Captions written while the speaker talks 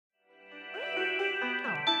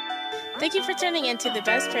Thank you for tuning in to the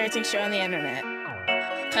best parenting show on the internet,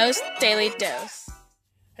 Post Daily Dose.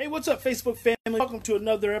 Hey, what's up, Facebook family? Welcome to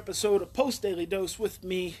another episode of Post Daily Dose with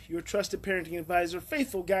me, your trusted parenting advisor,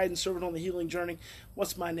 faithful guide and servant on the healing journey.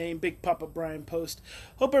 What's my name? Big Papa Brian Post.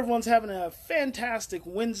 Hope everyone's having a fantastic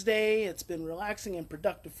Wednesday. It's been relaxing and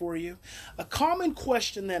productive for you. A common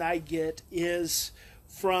question that I get is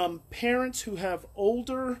from parents who have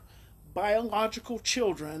older biological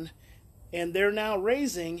children and they're now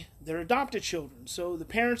raising their adopted children. So the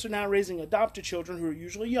parents are now raising adopted children who are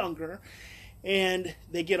usually younger, and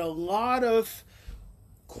they get a lot of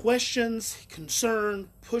questions, concern,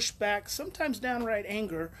 pushback, sometimes downright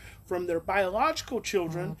anger from their biological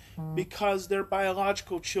children because their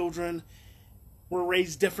biological children were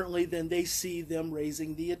raised differently than they see them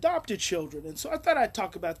raising the adopted children. And so I thought I'd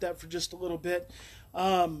talk about that for just a little bit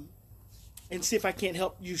and see if I can't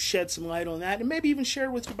help you shed some light on that and maybe even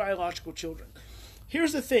share with your biological children.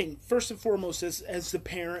 Here's the thing, first and foremost, as the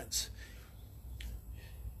parents,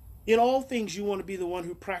 in all things, you want to be the one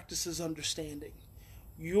who practices understanding.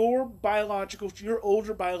 Your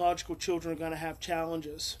older biological children are going to have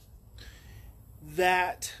challenges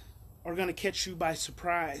that are going to catch you by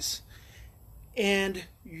surprise. And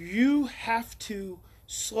you have to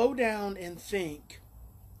slow down and think,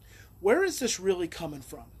 where is this really coming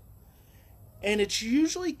from? And it's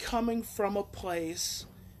usually coming from a place,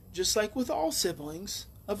 just like with all siblings,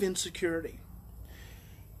 of insecurity.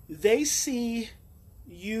 They see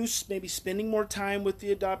you maybe spending more time with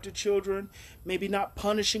the adopted children, maybe not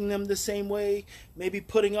punishing them the same way, maybe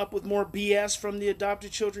putting up with more BS from the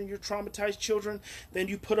adopted children, your traumatized children, than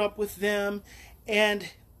you put up with them.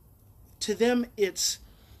 And to them, it's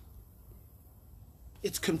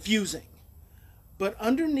confusing. But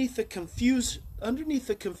underneath the confusion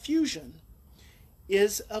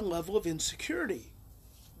is a level of insecurity.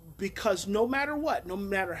 Because no matter what, no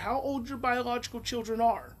matter how old your biological children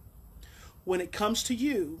are, when it comes to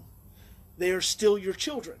you, they are still your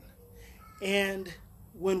children. And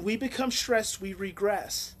when we become stressed, we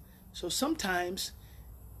regress. So sometimes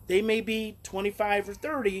they may be 25 or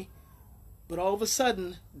 30, but all of a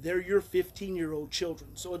sudden, they're your 15-year-old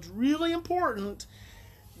children. So it's really important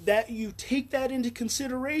that you take that into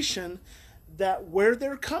consideration, that where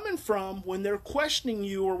they're coming from when they're questioning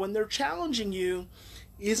you or when they're challenging you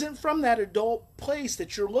isn't from that adult place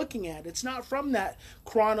that you're looking at. It's not from that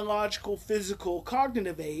chronological, physical,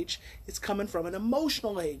 cognitive age. It's coming from an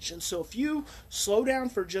emotional age. And so if you slow down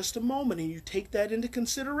for just a moment and you take that into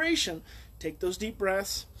consideration, take those deep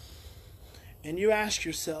breaths, and you ask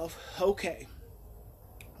yourself, okay,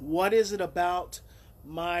 what is it about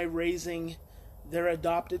my raising their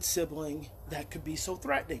adopted sibling that could be so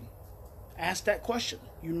threatening? Ask that question.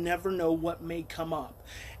 You never know what may come up.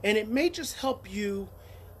 And it may just help you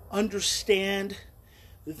understand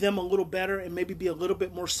them a little better and maybe be a little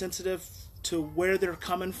bit more sensitive to where they're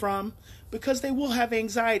coming from, because they will have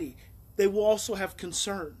anxiety. They will also have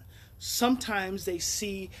concern. Sometimes they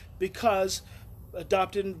see, because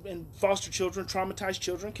adopted and foster children, traumatized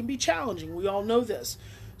children can be challenging. We all know this.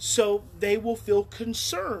 So they will feel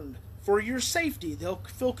concerned for your safety. They'll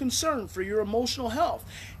feel concerned for your emotional health.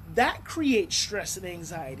 That creates stress and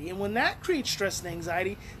anxiety. And when that creates stress and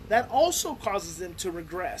anxiety, that also causes them to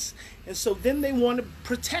regress. And so then they want to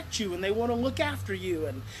protect you and they want to look after you.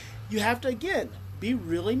 And you have to, again, be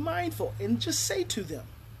really mindful and just say to them,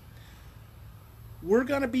 we're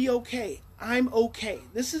going to be okay. I'm okay.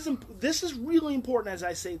 This is really important as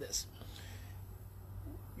I say this.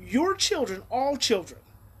 Your children, all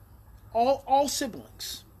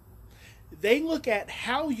siblings, they look at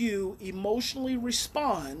how you emotionally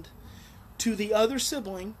respond to the other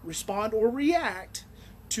sibling, respond or react,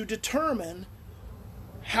 to determine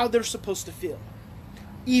how they're supposed to feel.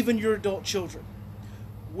 Even your adult children.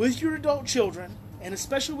 With your adult children, and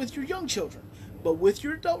especially with your young children, but with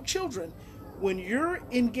your adult children, when you're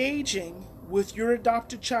engaging with your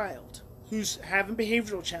adopted child who's having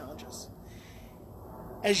behavioral challenges,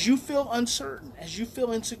 as you feel uncertain, as you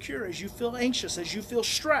feel insecure, as you feel anxious, as you feel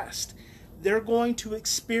stressed, they're going to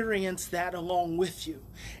experience that along with you.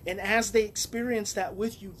 And as they experience that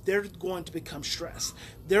with you, they're going to become stressed.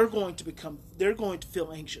 They're going to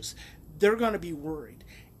feel anxious. They're going to be worried.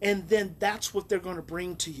 And then that's what they're going to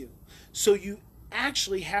bring to you. So you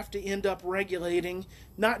actually have to end up regulating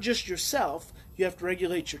not just yourself, you have to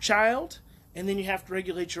regulate your child, and then you have to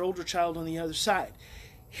regulate your older child on the other side.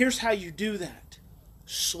 Here's how you do that.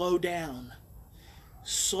 Slow down.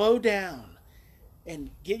 Slow down.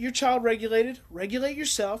 And get your child regulated, regulate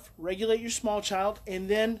yourself, regulate your small child, and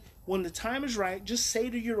then when the time is right, just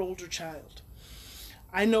say to your older child,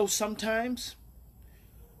 I know sometimes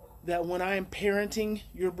that when I am parenting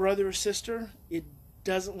your brother or sister, it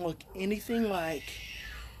doesn't look anything like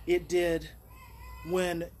it did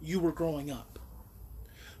when you were growing up.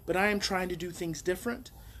 But I am trying to do things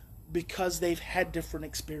different because they've had different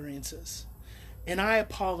experiences. And I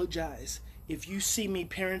apologize if you see me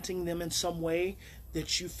parenting them in some way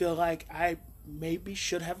that you feel like I maybe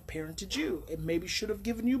should have parented you and maybe should have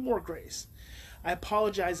given you more grace. I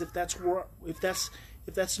apologize if that's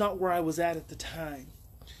not where I was at the time.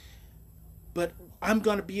 But I'm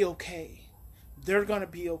going to be okay. They're going to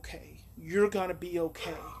be okay. You're going to be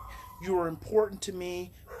okay. You are important to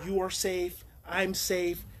me. You are safe. I'm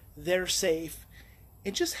safe. They're safe.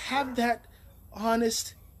 And just have that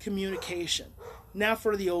honest communication. Now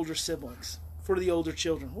for the older siblings, for the older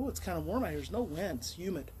children. Oh, it's kind of warm out here. There's no wind. It's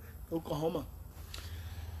humid. Oklahoma.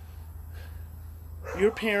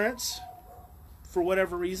 Your parents, for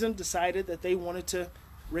whatever reason, decided that they wanted to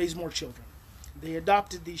raise more children. They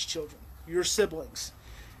adopted these children, your siblings.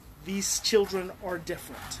 These children are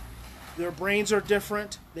different. Their brains are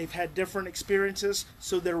different. They've had different experiences,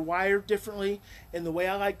 so they're wired differently. And the way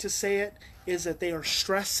I like to say it is that they are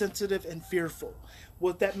stress sensitive and fearful.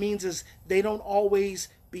 What that means is they don't always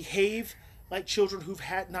behave like children who've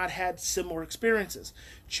not had similar experiences.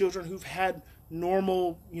 Children who've had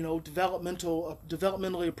normal,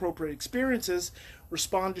 developmentally appropriate experiences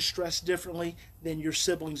respond to stress differently than your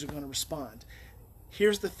siblings are going to respond.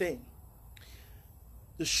 Here's the thing.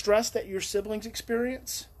 The stress that your siblings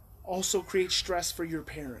experience also creates stress for your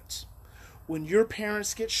parents. When your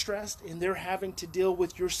parents get stressed and they're having to deal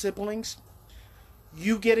with your siblings,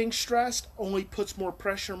 you getting stressed only puts more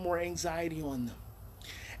pressure, more anxiety on them.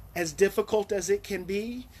 As difficult as it can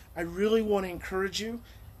be, I really want to encourage you,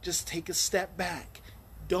 just take a step back.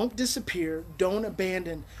 Don't disappear, don't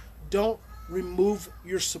abandon, don't remove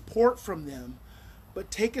your support from them,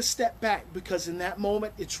 but take a step back, because in that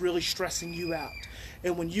moment it's really stressing you out.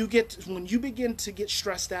 And when you begin to get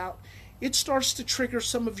stressed out, it starts to trigger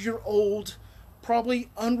some of your old, probably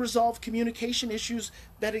unresolved communication issues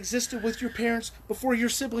that existed with your parents before your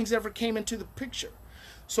siblings ever came into the picture.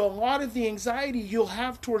 So a lot of the anxiety you'll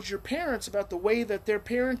have towards your parents about the way that they're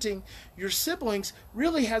parenting your siblings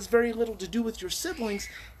really has very little to do with your siblings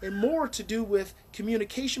and more to do with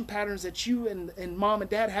communication patterns that you and mom and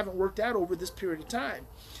dad haven't worked out over this period of time.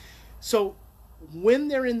 So when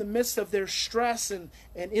they're in the midst of their stress and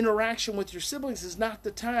interaction with your siblings is not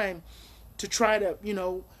the time to try to,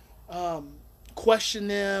 question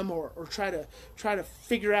them or try to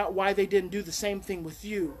figure out why they didn't do the same thing with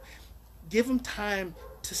you. Give them time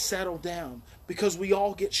to settle down, because we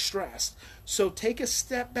all get stressed. So take a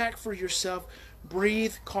step back for yourself,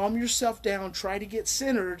 breathe, calm yourself down, try to get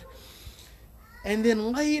centered, and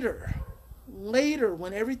then later,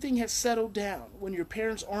 when everything has settled down, when your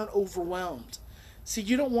parents aren't overwhelmed. See,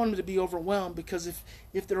 you don't want them to be overwhelmed, because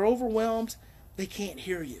if they're overwhelmed, they can't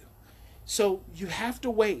hear you. So you have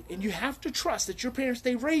to wait, and you have to trust that your parents,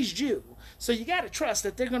 they raised you. So you got to trust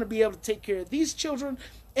that they're going to be able to take care of these children,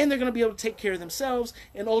 and they're going to be able to take care of themselves,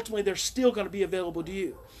 and ultimately they're still going to be available to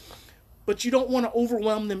you. But you don't want to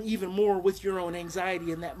overwhelm them even more with your own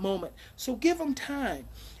anxiety in that moment. So give them time.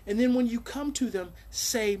 And then when you come to them,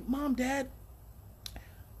 say, Mom, Dad,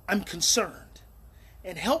 I'm concerned.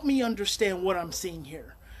 And help me understand what I'm seeing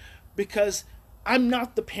here. Because I'm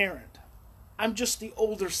not the parent. I'm just the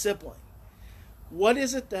older sibling. What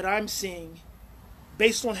is it that I'm seeing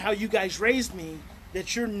based on how you guys raised me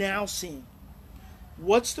that you're now seeing?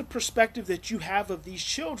 What's the perspective that you have of these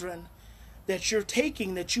children that you're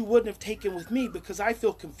taking that you wouldn't have taken with me, because I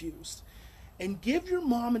feel confused? And give your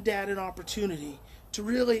mom and dad an opportunity to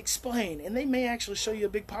really explain. And they may actually show you a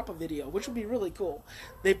Big Papa video, which would be really cool.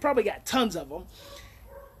 They've probably got tons of them.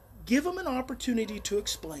 Give them an opportunity to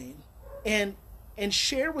explain and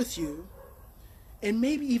share with you, and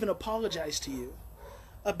maybe even apologize to you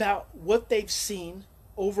about what they've seen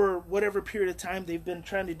over whatever period of time they've been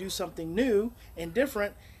trying to do something new and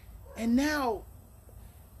different, and now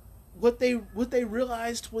what they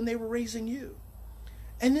realized when they were raising you.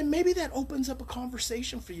 And then maybe that opens up a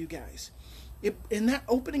conversation for you guys. And that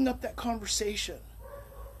opening up that conversation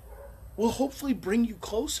will hopefully bring you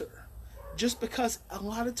closer, just because a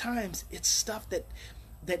lot of times it's stuff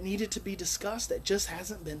that needed to be discussed that just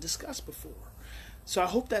hasn't been discussed before. So I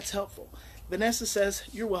hope that's helpful. Vanessa says,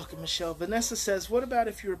 you're welcome, Michelle. Vanessa says, what about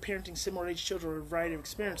if you're parenting similar age children with a variety of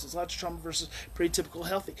experiences, lots of trauma versus pretty typical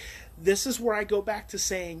healthy? This is where I go back to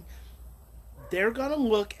saying they're going to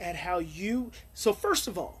look at how you... So first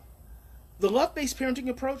of all, the love-based parenting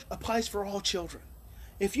approach applies for all children.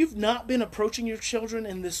 If you've not been approaching your children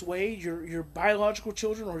in this way, your biological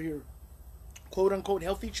children or your quote-unquote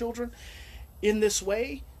healthy children in this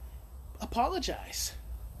way, apologize.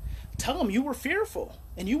 Tell them you were fearful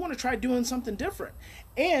and you want to try doing something different.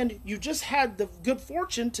 And you just had the good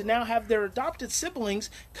fortune to now have their adopted siblings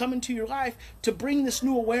come into your life to bring this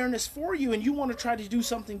new awareness for you, and you want to try to do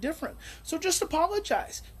something different. So just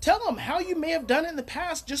apologize. Tell them how you may have done it in the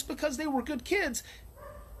past just because they were good kids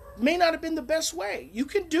may not have been the best way. You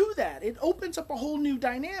can do that. It opens up a whole new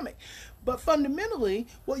dynamic. But fundamentally,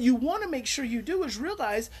 what you want to make sure you do is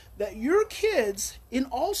realize that your kids, in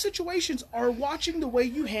all situations, are watching the way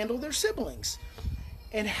you handle their siblings.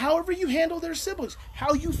 And however you handle their siblings,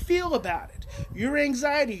 how you feel about it, your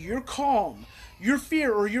anxiety, your calm, your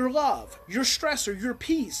fear or your love, your stress or your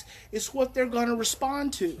peace, is what they're going to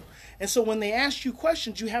respond to. And so when they ask you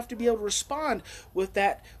questions, you have to be able to respond with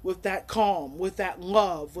that calm, with that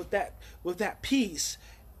love, with that peace.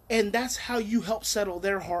 And that's how you help settle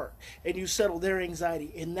their heart and you settle their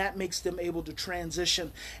anxiety. And that makes them able to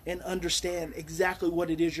transition and understand exactly what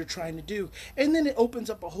it is you're trying to do. And then it opens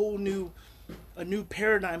up a whole new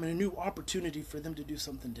paradigm and a new opportunity for them to do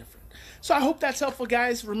something different. So I hope that's helpful,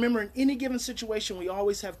 guys. Remember, in any given situation, we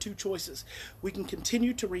always have two choices. We can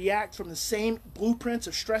continue to react from the same blueprints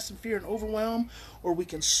of stress and fear and overwhelm, or we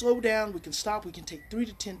can slow down, we can stop, we can take 3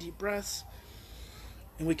 to 10 deep breaths,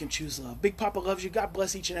 and we can choose love. Big Papa loves you. God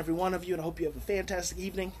bless each and every one of you, and I hope you have a fantastic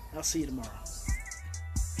evening. I'll see you tomorrow.